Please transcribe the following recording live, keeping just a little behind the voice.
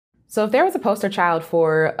So if there was a poster child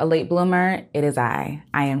for a late bloomer, it is I.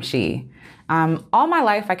 I am she. All my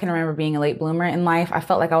life, I can remember being a late bloomer in life. I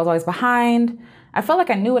felt like I was always behind. I felt like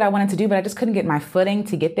I knew what I wanted to do, but I just couldn't get my footing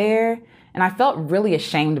to get there. And I felt really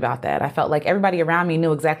ashamed about that. I felt like everybody around me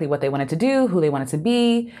knew exactly what they wanted to do, who they wanted to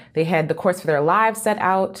be. They had the course for their lives set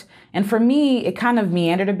out. And for me, it kind of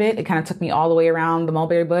meandered a bit. It kind of took me all the way around the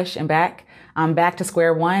mulberry bush and back to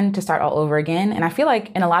square one to start all over again. And I feel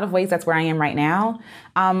like in a lot of ways, that's where I am right now.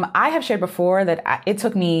 I have shared before that it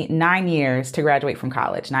took me 9 years to graduate from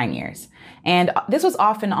college, 9 years. And this was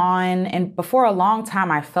off and on. And before a long time,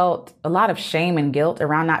 I felt a lot of shame and guilt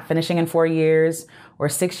around not finishing in 4 years or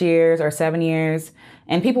 6 years or 7 years.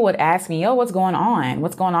 And people would ask me, oh, what's going on?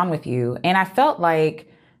 What's going on with you? And I felt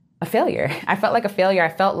like a failure. I felt like a failure. I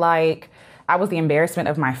felt like I was the embarrassment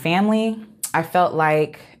of my family. I felt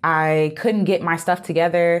like I couldn't get my stuff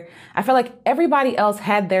together. I felt like everybody else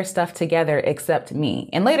had their stuff together except me.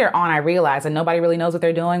 And later on, I realized that nobody really knows what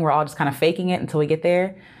they're doing. We're all just kind of faking it until we get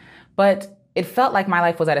there. But it felt like my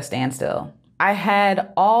life was at a standstill. I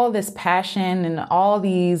had all this passion and all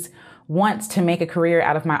these wants to make a career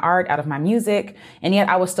out of my art, out of my music. And yet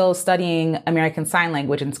I was still studying American Sign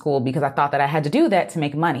Language in school because I thought that I had to do that to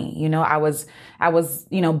make money. I was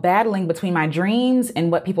battling between my dreams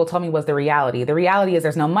and what people told me was the reality. The reality is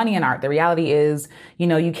there's no money in art. The reality is,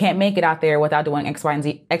 you can't make it out there without doing X, Y,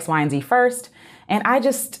 and Z first. And I was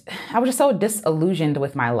just so disillusioned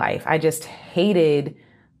with my life. I just hated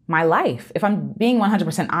my life, if I'm being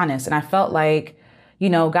 100% honest. And I felt like,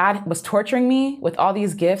 God was torturing me with all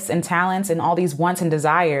these gifts and talents and all these wants and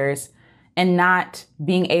desires and not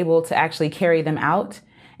being able to actually carry them out.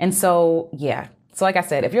 And so, yeah. So like I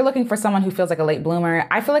said, if you're looking for someone who feels like a late bloomer,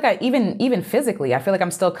 I feel like even physically, I feel like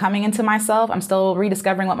I'm still coming into myself. I'm still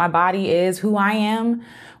rediscovering what my body is, who I am,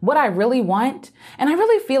 what I really want. And I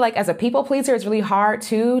really feel like as a people pleaser, it's really hard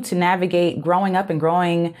to navigate growing up and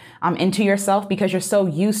growing into yourself because you're so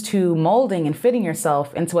used to molding and fitting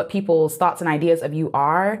yourself into what people's thoughts and ideas of you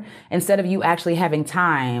are, instead of you actually having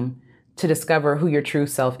time to discover who your true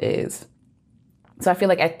self is. So I feel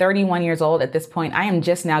like at 31 years old at this point, I am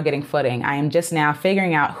just now getting footing. I am just now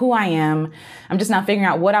figuring out who I am. I'm just now figuring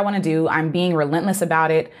out what I want to do. I'm being relentless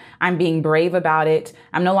about it. I'm being brave about it.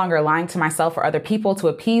 I'm no longer lying to myself or other people to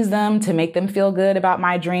appease them, to make them feel good about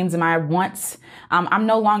my dreams and my wants. I'm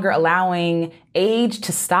no longer allowing age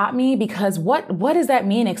to stop me because what does that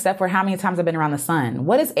mean except for how many times I've been around the sun?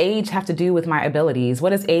 What does age have to do with my abilities?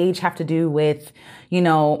 What does age have to do with,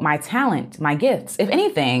 my talent, my gifts? If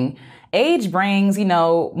anything, age brings,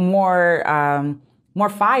 more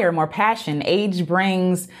fire, more passion. Age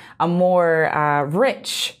brings a more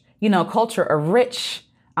rich, culture, a rich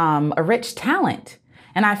talent.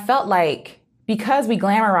 And I felt like because we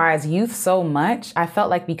glamorize youth so much, I felt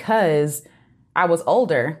like because I was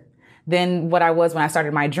older than what I was when I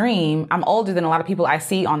started my dream, I'm older than a lot of people I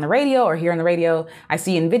see on the radio or hear on the radio, I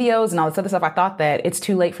see in videos and all this other stuff. I thought that it's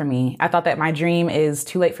too late for me. I thought that my dream is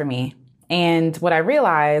too late for me. And what I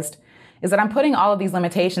realized is that I'm putting all of these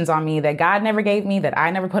limitations on me that God never gave me, that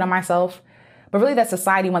I never put on myself, but really that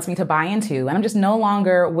society wants me to buy into. And I'm just no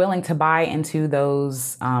longer willing to buy into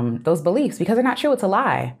those beliefs because they're not true. It's a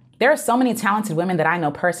lie. There are so many talented women that I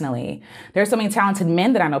know personally. There are so many talented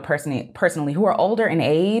men that I know personally who are older in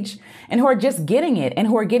age and who are just getting it and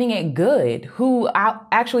who are getting it good, who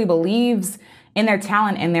actually believes in their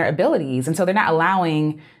talent and their abilities. And so they're not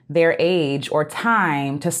allowing their age or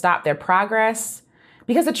time to stop their progress.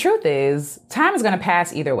 Because the truth is, time is going to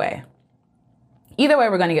pass either way. Either way,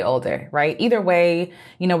 we're going to get older, right? Either way,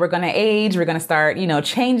 we're going to age. We're going to start,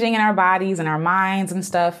 changing in our bodies and our minds and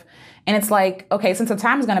stuff. And it's like, okay, since the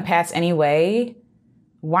time is going to pass anyway,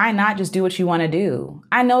 why not just do what you want to do?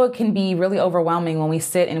 I know it can be really overwhelming when we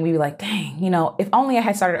sit and we be like, dang, if only I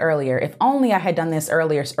had started earlier. If only I had done this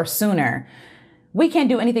earlier or sooner. We can't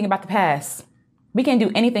do anything about the past. We can't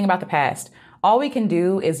do anything about the past. All we can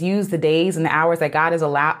do is use the days and the hours that God is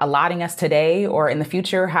allotting us today or in the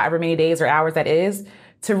future, however many days or hours that is,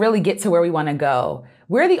 to really get to where we want to go.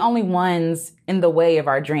 We're the only ones in the way of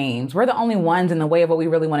our dreams. We're the only ones in the way of what we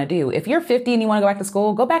really want to do. If you're 50 and you want to go back to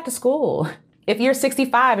school, go back to school. If you're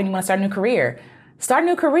 65 and you want to start a new career, start a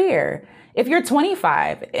new career. If you're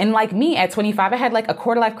 25 and like me at 25, I had like a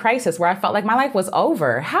quarter life crisis where I felt like my life was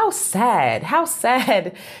over. How sad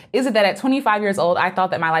is it that at 25 years old, I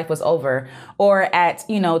thought that my life was over? Or at,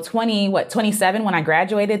 27 when I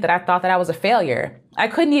graduated, that I thought that I was a failure. I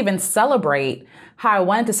couldn't even celebrate how I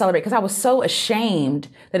wanted to celebrate because I was so ashamed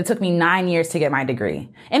that it took me 9 years to get my degree.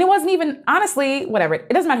 And it wasn't even, honestly, whatever.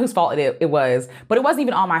 It doesn't matter whose fault it was, but it wasn't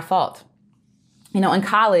even all my fault. In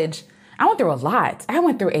college, I went through a lot. I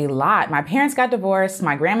went through a lot. My parents got divorced.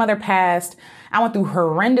 My grandmother passed. I went through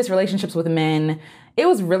horrendous relationships with men. It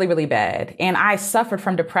was really, really bad. And I suffered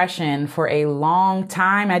from depression for a long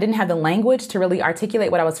time. I didn't have the language to really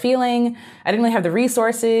articulate what I was feeling. I didn't really have the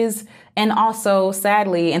resources. And also,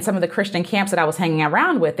 sadly, in some of the Christian camps that I was hanging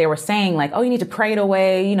around with, they were saying like, oh, you need to pray it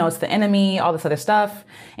away. You know, it's the enemy, all this other stuff.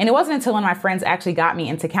 And it wasn't until one of my friends actually got me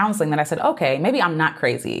into counseling that I said, okay, maybe I'm not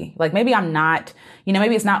crazy. Like maybe I'm not,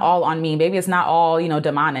 maybe it's not all on me. Maybe it's not all,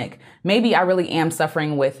 demonic. Maybe I really am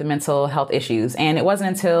suffering with mental health issues. And it wasn't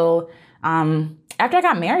until after I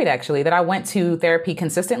got married, actually, that I went to therapy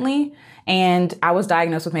consistently, and I was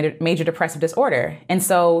diagnosed with major depressive disorder. And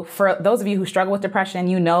so for those of you who struggle with depression,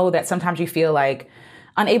 you know that sometimes you feel like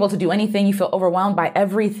unable to do anything. You feel overwhelmed by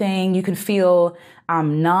everything. You can feel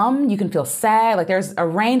numb. You can feel sad. Like there's a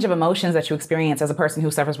range of emotions that you experience as a person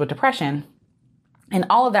who suffers with depression. And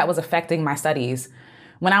all of that was affecting my studies.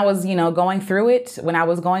 When I was, going through it, when I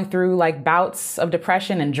was going through like bouts of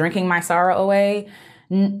depression and drinking my sorrow away,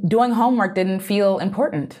 doing homework didn't feel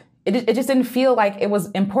important. It just didn't feel like it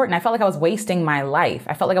was important. I felt like I was wasting my life.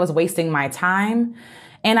 I felt like I was wasting my time.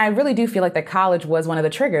 And I really do feel like that college was one of the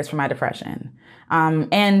triggers for my depression.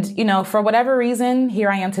 For whatever reason, here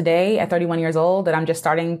I am today at 31 years old, that I'm just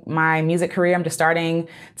starting my music career. I'm just starting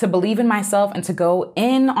to believe in myself and to go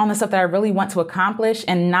in on the stuff that I really want to accomplish,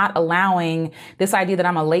 and not allowing this idea that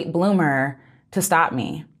I'm a late bloomer to stop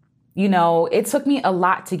me. It took me a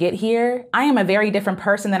lot to get here. I am a very different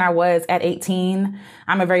person than I was at 18.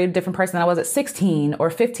 I'm a very different person than I was at 16 or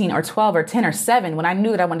 15 or 12 or 10 or 7 when I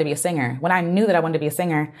knew that I wanted to be a singer,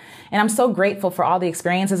 And I'm so grateful for all the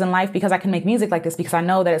experiences in life, because I can make music like this, because I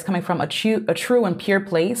know that it's coming from a true and pure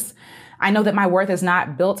place. I know that my worth is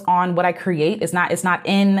not built on what I create. It's not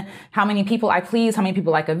in how many people I please, how many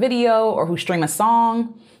people like a video or who stream a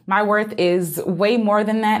song. My worth is way more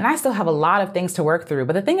than that. And I still have a lot of things to work through.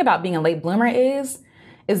 But the thing about being a late bloomer is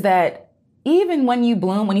that even when you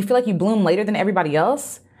bloom, when you feel like you bloom later than everybody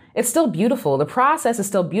else, it's still beautiful. The process is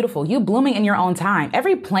still beautiful. You blooming in your own time.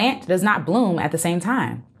 Every plant does not bloom at the same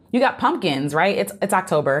time. You got pumpkins, right? It's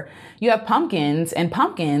October. You have pumpkins, and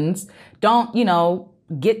pumpkins don't,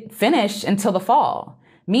 get finished until the fall.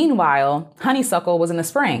 Meanwhile, honeysuckle was in the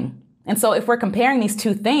spring. And so if we're comparing these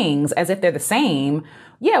two things as if they're the same,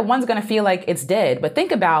 yeah, one's going to feel like it's dead. But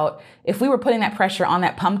think about if we were putting that pressure on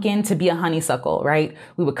that pumpkin to be a honeysuckle, right?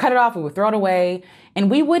 We would cut it off, we would throw it away,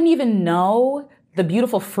 and we wouldn't even know the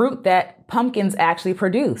beautiful fruit that pumpkins actually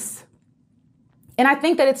produce. And I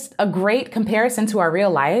think that it's a great comparison to our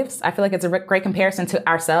real lives. I feel like it's a great comparison to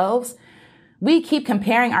ourselves. We keep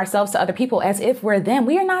comparing ourselves to other people as if we're them.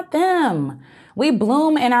 We are not them. We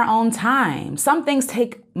bloom in our own time. Some things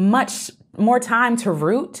take much more time to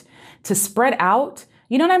root, to spread out.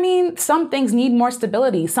 You know what I mean? Some things need more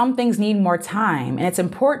stability. Some things need more time. And it's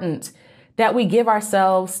important that we give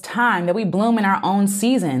ourselves time, that we bloom in our own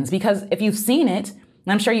seasons. Because if you've seen it,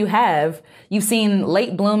 and I'm sure you have, you've seen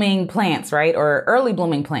late blooming plants, right? Or early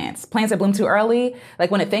blooming plants that bloom too early, like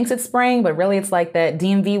when it thinks it's spring, but really it's like that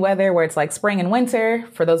DMV weather where it's like spring and winter.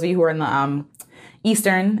 For those of you who are in the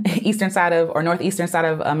eastern side of, or northeastern side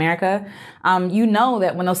of America, you know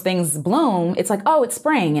that when those things bloom, it's like, oh, it's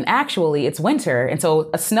spring, and actually it's winter. And so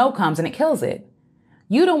a snow comes and it kills it.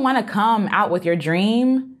 You don't want to come out with your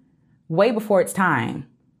dream way before it's time.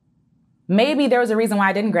 Maybe there was a reason why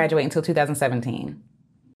I didn't graduate until 2017.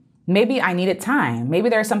 Maybe I needed time. Maybe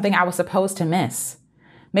there was something I was supposed to miss.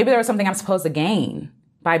 Maybe there was something I'm supposed to gain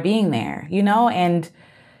by being there, and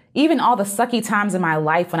even all the sucky times in my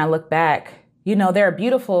life, when I look back, there are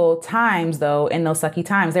beautiful times though in those sucky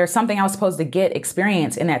times. There's something I was supposed to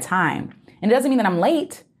experience in that time. And it doesn't mean that I'm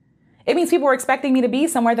late. It means people were expecting me to be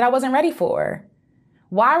somewhere that I wasn't ready for.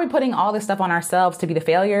 Why are we putting all this stuff on ourselves to be the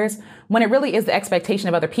failures when it really is the expectation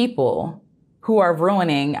of other people who are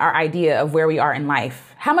ruining our idea of where we are in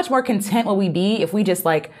life? How much more content will we be if we just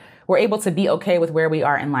were able to be okay with where we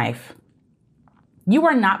are in life? You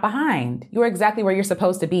are not behind. You are exactly where you're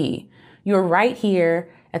supposed to be. You're right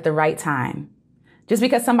here at the right time. Just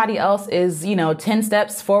because somebody else is, 10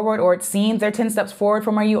 steps forward, or it seems they're 10 steps forward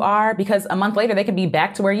from where you are, because a month later they could be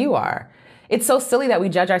back to where you are. It's so silly that we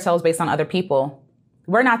judge ourselves based on other people.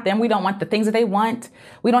 We're not them. We don't want the things that they want.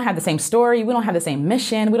 We don't have the same story. We don't have the same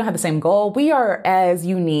mission. We don't have the same goal. We are as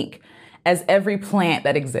unique as every plant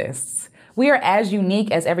that exists. We are as unique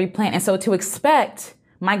as every plant. And so to expect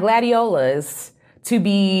my gladiolas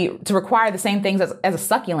to require the same things as a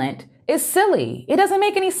succulent is silly. It doesn't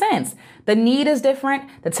make any sense. The need is different.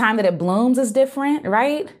 The time that it blooms is different,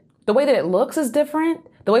 right? The way that it looks is different.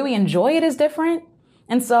 The way we enjoy it is different.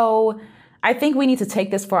 And so I think we need to take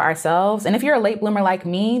this for ourselves. And if you're a late bloomer like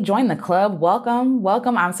me, join the club. Welcome,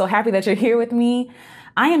 welcome. I'm so happy that you're here with me.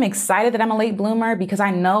 I am excited that I'm a late bloomer because I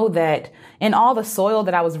know that in all the soil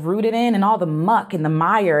that I was rooted in and all the muck and the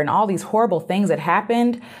mire and all these horrible things that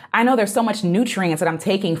happened, I know there's so much nutrients that I'm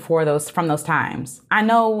taking from those times. I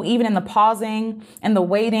know even in the pausing and the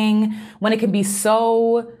waiting, when it can be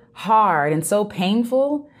so hard and so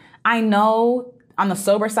painful, I know on the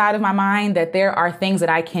sober side of my mind that there are things that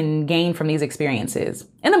I can gain from these experiences.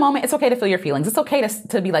 In the moment, it's okay to feel your feelings. It's okay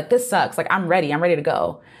to be like, this sucks. Like, I'm ready to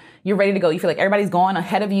go. You're ready to go. You feel like everybody's going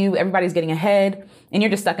ahead of you. Everybody's getting ahead and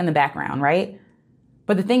you're just stuck in the background, right?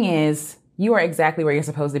 But the thing is, you are exactly where you're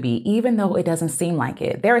supposed to be, even though it doesn't seem like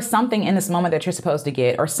it. There is something in this moment that you're supposed to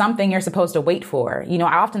get or something you're supposed to wait for. You know,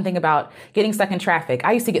 I often think about getting stuck in traffic.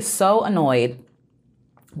 I used to get so annoyed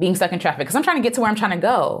being stuck in traffic because I'm trying to get to where I'm trying to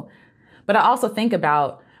go. But I also think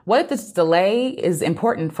about, what if this delay is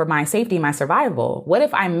important for my safety, my survival? What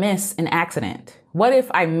if I miss an accident? What if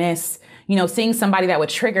I miss, seeing somebody that would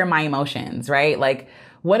trigger my emotions, right? Like,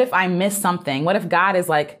 what if I miss something? What if God is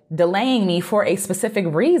like delaying me for a specific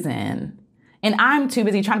reason? And I'm too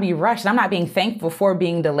busy trying to be rushed. And I'm not being thankful for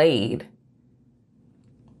being delayed.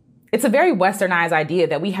 It's a very westernized idea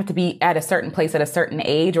that we have to be at a certain place at a certain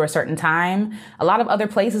age or a certain time. A lot of other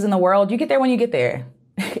places in the world, you get there when you get there.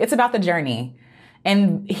 It's about the journey.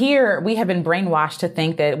 And here we have been brainwashed to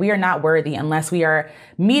think that we are not worthy unless we are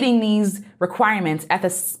meeting these requirements at the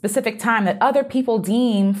specific time that other people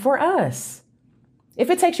deem for us.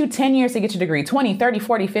 If it takes you 10 years to get your degree, 20, 30,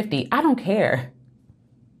 40, 50, I don't care.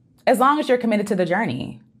 As long as you're committed to the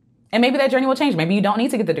journey. And maybe that journey will change. Maybe you don't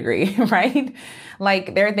need to get the degree, right?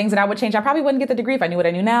 Like, there are things that I would change. I probably wouldn't get the degree if I knew what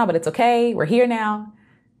I knew now, but it's okay. We're here now.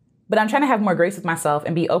 But I'm trying to have more grace with myself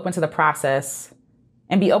and be open to the process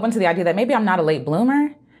and be open to the idea that maybe I'm not a late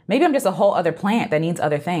bloomer. Maybe I'm just a whole other plant that needs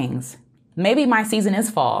other things. Maybe my season is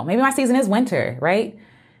fall. Maybe my season is winter, right?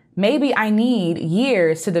 Maybe I need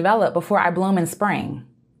years to develop before I bloom in spring.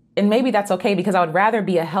 And maybe that's okay because I would rather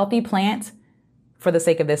be a healthy plant, for the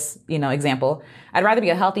sake of this, example. I'd rather be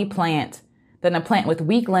a healthy plant than a plant with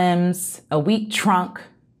weak limbs, a weak trunk.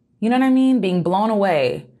 You know what I mean? Being blown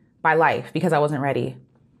away by life because I wasn't ready.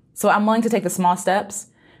 So I'm willing to take the small steps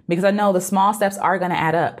because I know the small steps are going to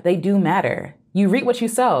add up. They do matter. You reap what you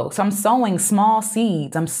sow. So I'm sowing small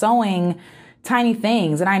seeds. I'm sowing tiny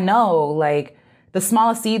things. And I know, like, the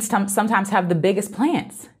smallest seeds sometimes have the biggest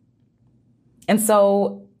plants. And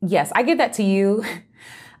so, yes, I give that to you.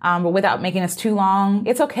 But without making this too long,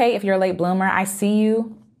 it's okay if you're a late bloomer. I see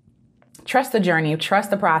you. Trust the journey. Trust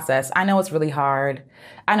the process. I know it's really hard.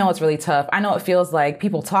 I know it's really tough. I know it feels like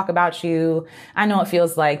people talk about you. I know it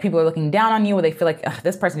feels like people are looking down on you or they feel like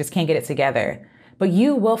this person just can't get it together. But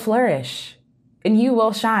you will flourish and you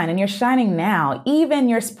will shine, and you're shining now. Even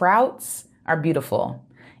your sprouts are beautiful.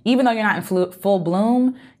 Even though you're not in full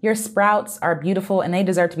bloom, your sprouts are beautiful and they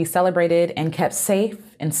deserve to be celebrated and kept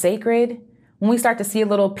safe and sacred. When we start to see a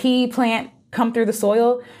little pea plant come through the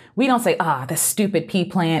soil, we don't say, the stupid pea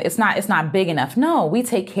plant, it's not big enough. No, we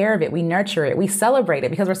take care of it. We nurture it. We celebrate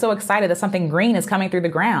it because we're so excited that something green is coming through the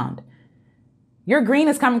ground. Your green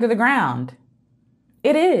is coming through the ground.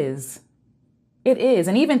 It is. It is.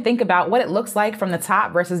 And even think about what it looks like from the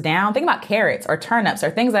top versus down. Think about carrots or turnips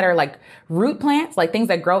or things that are like root plants, like things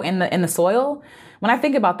that grow in the soil. When I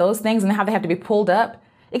think about those things and how they have to be pulled up,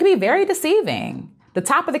 it can be very deceiving. The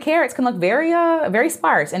top of the carrots can look very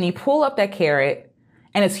sparse, and you pull up that carrot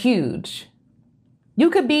and it's huge. You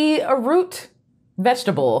could be a root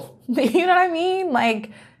vegetable. You know what I mean?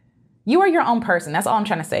 Like, you are your own person. That's all I'm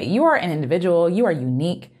trying to say. You are an individual. You are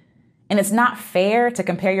unique. And it's not fair to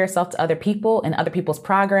compare yourself to other people and other people's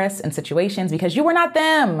progress and situations because you were not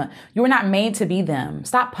them. You were not made to be them.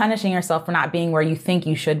 Stop punishing yourself for not being where you think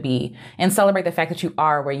you should be and celebrate the fact that you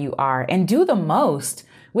are where you are and do the most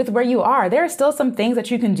with where you are. There are still some things that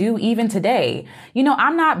you can do even today.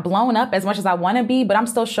 I'm not blown up as much as I want to be, but I'm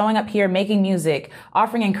still showing up here, making music,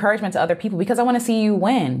 offering encouragement to other people because I want to see you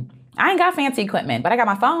win. I ain't got fancy equipment, but I got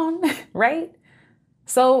my phone, right?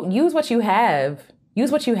 So use what you have.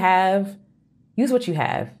 Use what you have. Use what you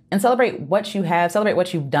have and celebrate what you have. Celebrate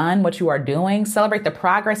what you've done, what you are doing. Celebrate the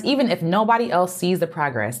progress, even if nobody else sees the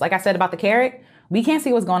progress. Like I said about the carrot, we can't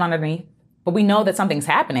see what's going on underneath, but we know that something's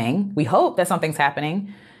happening. We hope that something's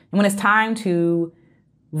happening. And when it's time to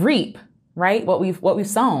reap, right, what we've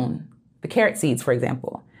sown, the carrot seeds, for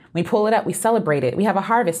example, we pull it up, we celebrate it. We have a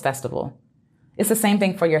harvest festival. It's the same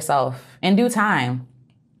thing for yourself. In due time,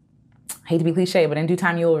 I hate to be cliche, but in due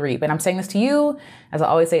time you will reap. And I'm saying this to you, as I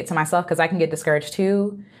always say it to myself, because I can get discouraged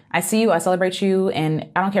too. I see you, I celebrate you, and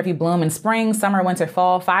I don't care if you bloom in spring, summer, winter,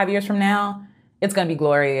 fall, 5 years from now, it's going to be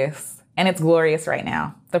glorious. And it's glorious right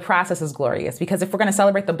now. The process is glorious because if we're going to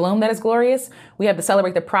celebrate the bloom that is glorious, we have to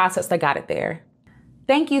celebrate the process that got it there.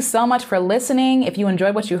 Thank you so much for listening. If you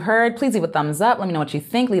enjoyed what you heard, please leave a thumbs up. Let me know what you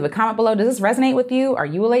think. Leave a comment below. Does this resonate with you? Are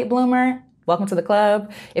you a late bloomer? Welcome to the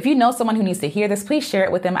club. If you know someone who needs to hear this, please share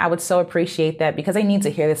it with them. I would so appreciate that because they need to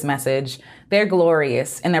hear this message. They're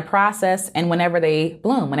glorious in their process and whenever they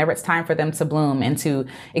bloom, whenever it's time for them to bloom and to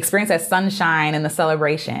experience that sunshine and the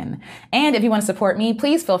celebration. And if you want to support me,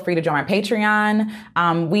 please feel free to join my Patreon.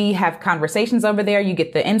 We have conversations over there. You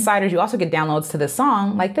get the insiders. You also get downloads to this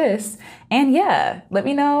song like this. And yeah, let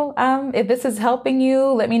me know if this is helping you.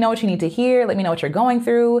 Let me know what you need to hear. Let me know what you're going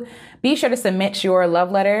through. Be sure to submit your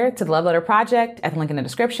love letter to the Love Letter Project at the link in the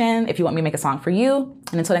description if you want me to make a song for you.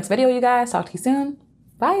 And until next video, you guys, talk to you soon.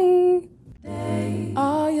 Bye.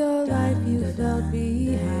 All your life you felt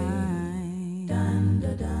behind.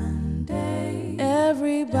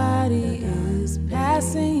 Everybody is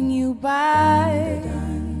passing you by.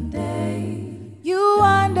 You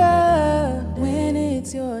wonder when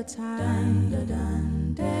it's your time.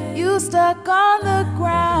 You stuck on the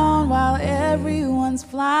ground while everyone's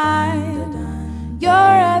flying. You're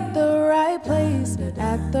at the right place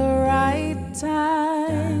at the right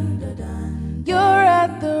time. You're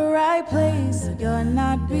at the right place, you're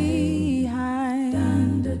not behind.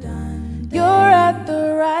 You're at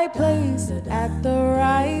the right place at the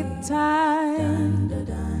right time.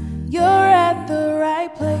 You're at the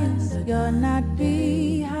right place, you're not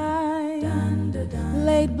behind.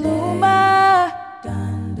 Late bloomer,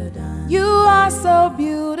 you are so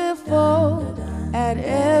beautiful at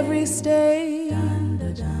every stage,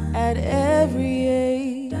 at every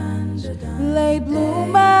age. Late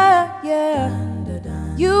bloomer, yeah,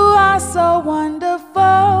 you are so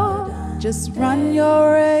wonderful. Just run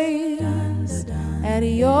your race at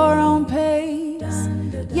your own pace,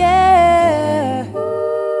 yeah.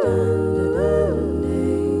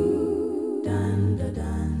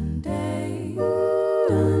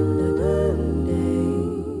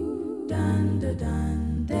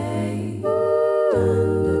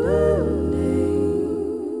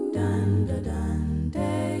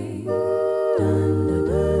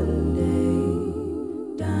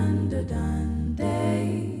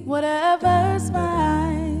 Whatever's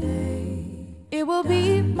mine, it will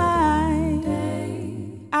be mine.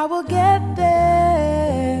 I will get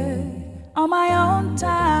there on my own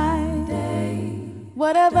time.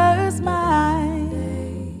 Whatever's mine,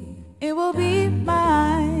 it will be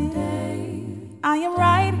mine. I am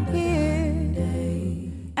right here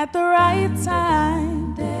at the right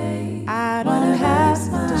time. I don't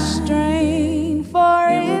have to strain for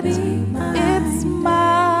it. It's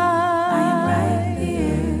mine.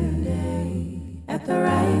 At the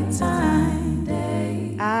right time,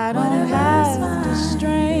 I don't have to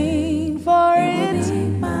strain for it.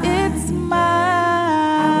 It's mine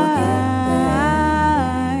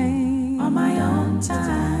on my own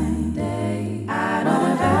time. I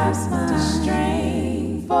don't have to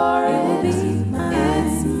strain for it.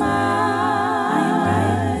 It's mine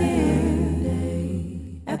right here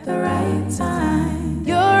at the right time.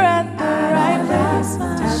 You're at the right place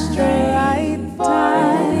at the right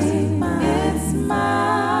time.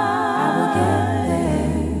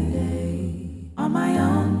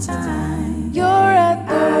 You're at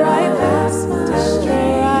the right place, just the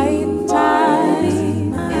right time.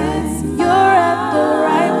 You're at the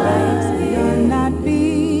right place, you're not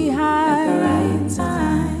behind. At the right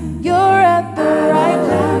time. You're at the right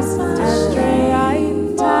place, just the right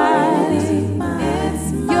time.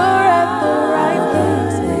 You're at the right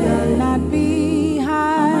place, you're not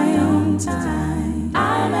behind. My own time.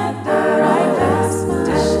 I'm at the right place,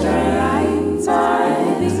 just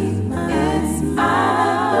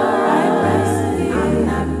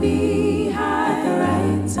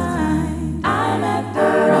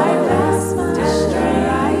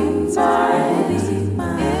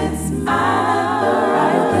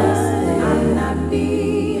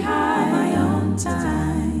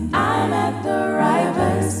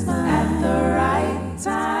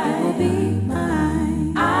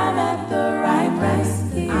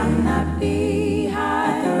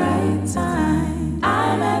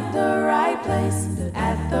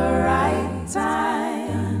the right time.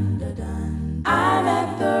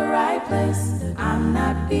 I'm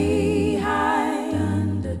not behind.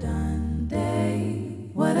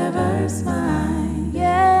 Whatever's mine,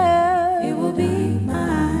 yeah, it will be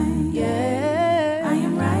mine, yeah. I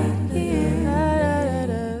am right here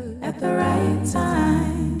at the right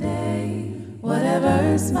time.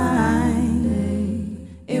 Whatever's mine,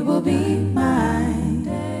 it will be mine.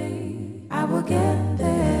 I will get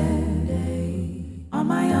there on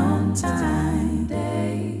my own time.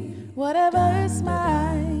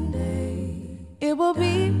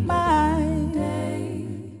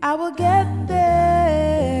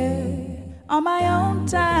 on my own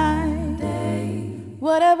time.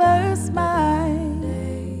 Whatever's mine,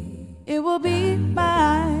 it will be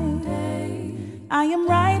mine. I am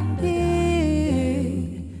right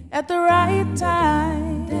here at the right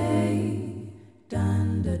time.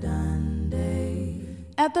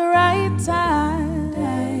 At the right time.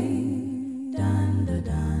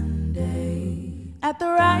 At the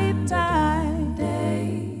right time.